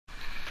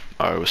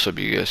Alright, what's up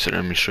you guys? Today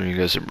I'm showing you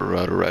guys a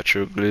Bravado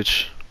Retro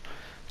glitch.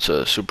 It's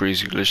a super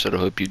easy glitch that'll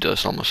help you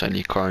dust almost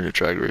any car in your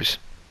drag race.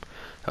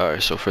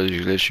 Alright, so for this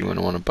glitch you're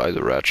gonna want to buy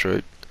the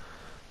Ratchet.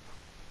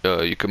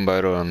 You can buy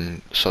it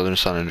on Southern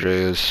San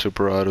Andreas,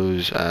 Super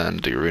Autos,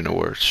 and the Arena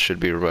Works. Should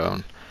be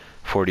around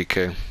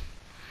 40k.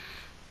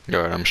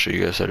 Alright, I'm gonna show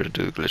you guys how to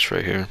do the glitch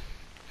right here.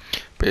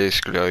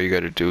 Basically all you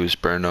gotta do is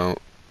burn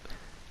out,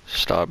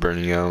 stop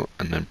burning out,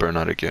 and then burn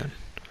out again.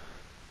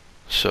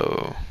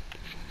 So,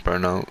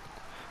 burn out.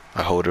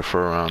 I hold it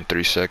for around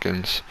 3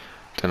 seconds,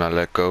 then I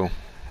let go,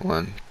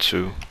 1,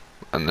 2,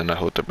 and then I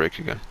hold the brake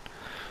again.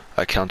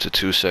 I count to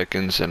 2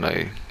 seconds and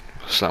I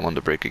slam on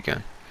the brake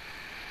again.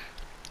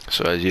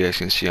 So as you guys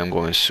can see, I'm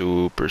going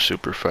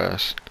super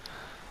fast,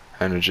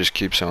 and it just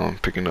keeps on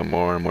picking up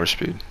more and more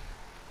speed.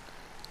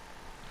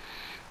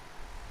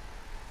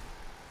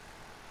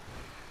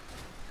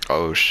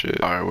 Oh shit.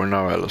 Alright, we're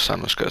now at Los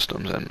Santos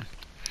Customs and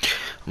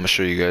I'm gonna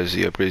show you guys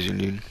the upgrades you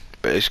need.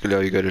 Basically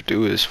all you gotta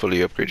do is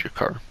fully upgrade your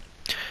car.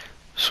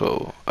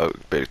 So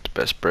upgrade the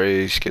best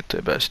brakes, get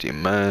the best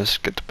EMS,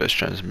 get the best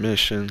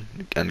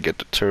transmission, and get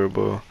the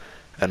turbo,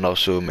 and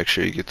also make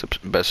sure you get the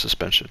best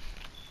suspension,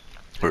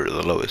 or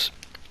the lowest.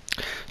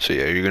 So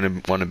yeah, you're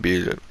gonna want to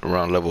be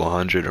around level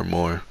 100 or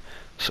more.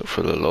 So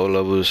for the low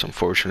levels,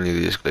 unfortunately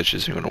these glitches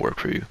isn't gonna work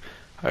for you.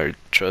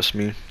 Trust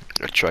me,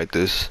 I tried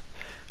this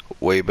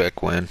way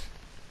back when,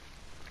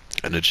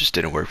 and it just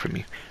didn't work for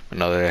me. But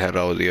now that I had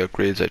all the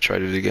upgrades, I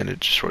tried it again,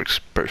 it just works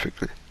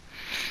perfectly.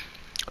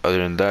 Other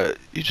than that,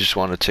 you just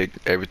want to take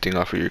everything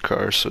off of your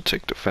car. So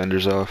take the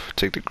fenders off,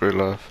 take the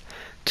grill off,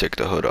 take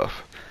the hood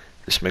off.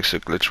 This makes the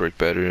glitch work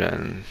better,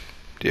 and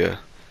yeah,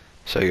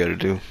 that's all you gotta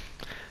do.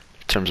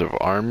 In terms of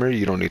armor,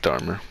 you don't need the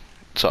armor.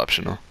 It's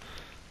optional.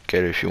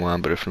 Get it if you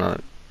want, but if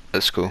not,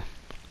 that's cool.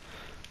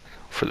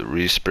 For the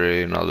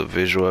respray and all the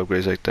visual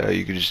upgrades like that,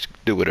 you can just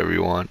do whatever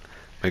you want.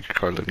 Make your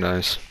car look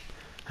nice.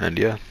 And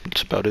yeah,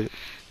 that's about it.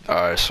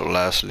 Alright, so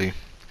lastly,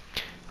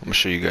 I'm gonna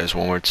show you guys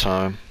one more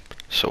time.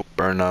 So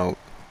burnout.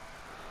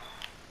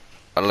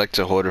 I like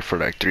to hold it for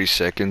like 3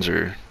 seconds,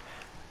 or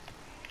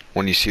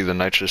when you see the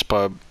nitrous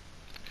pop,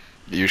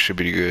 you should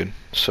be good.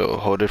 So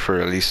hold it for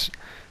at least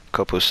a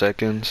couple of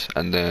seconds,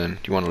 and then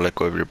you want to let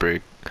go of your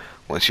brake.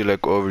 Once you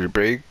let go of your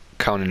brake,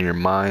 count in your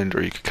mind,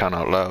 or you can count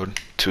out loud,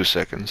 2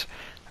 seconds.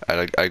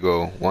 I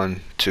go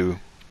 1, 2,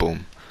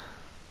 boom.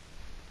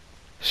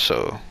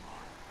 So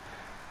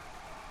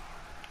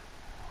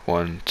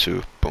 1,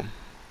 2, boom,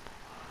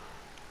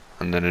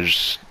 and then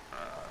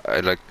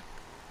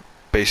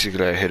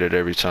basically I hit it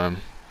every time.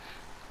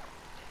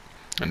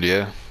 And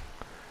yeah,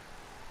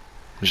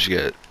 just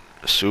get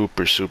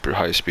super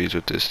high speeds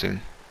with this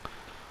thing.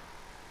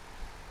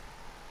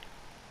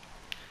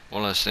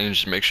 One last thing,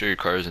 just make sure your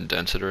car isn't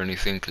dented or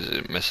anything, because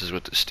it messes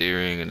with the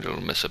steering and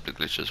it'll mess up the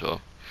glitch as well.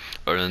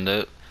 Other than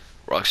that,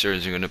 Rockstar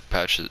isn't going to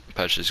patch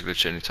this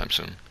glitch anytime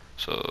soon,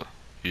 so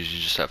you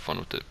just have fun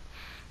with it.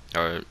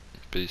 Alright,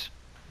 peace.